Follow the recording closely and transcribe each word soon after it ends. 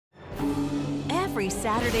every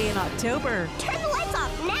Saturday in October. Turn the lights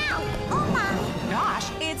off now! Oh my! Gosh,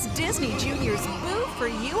 it's Disney Junior's Boo for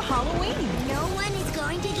You Halloween. No one is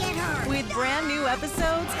going to get hurt. With brand new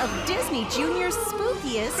episodes of Disney Junior's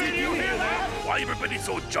spookiest, Did you hear that? Why everybody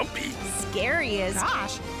so jumpy? scariest,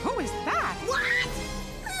 Gosh, who is that? What?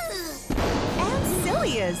 and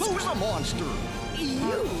silliest. Who's a monster?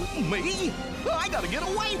 You? Me? I gotta get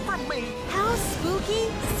away from me! How spooky,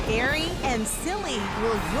 scary, and silly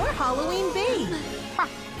will your Halloween be?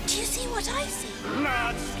 Do you see what I see?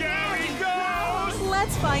 Not scary ghosts!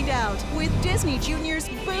 Let's find out with Disney Junior's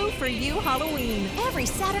Boo for You Halloween. Every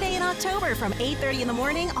Saturday in October from 8:30 in the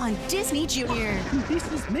morning on Disney Junior. This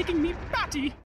is making me batty.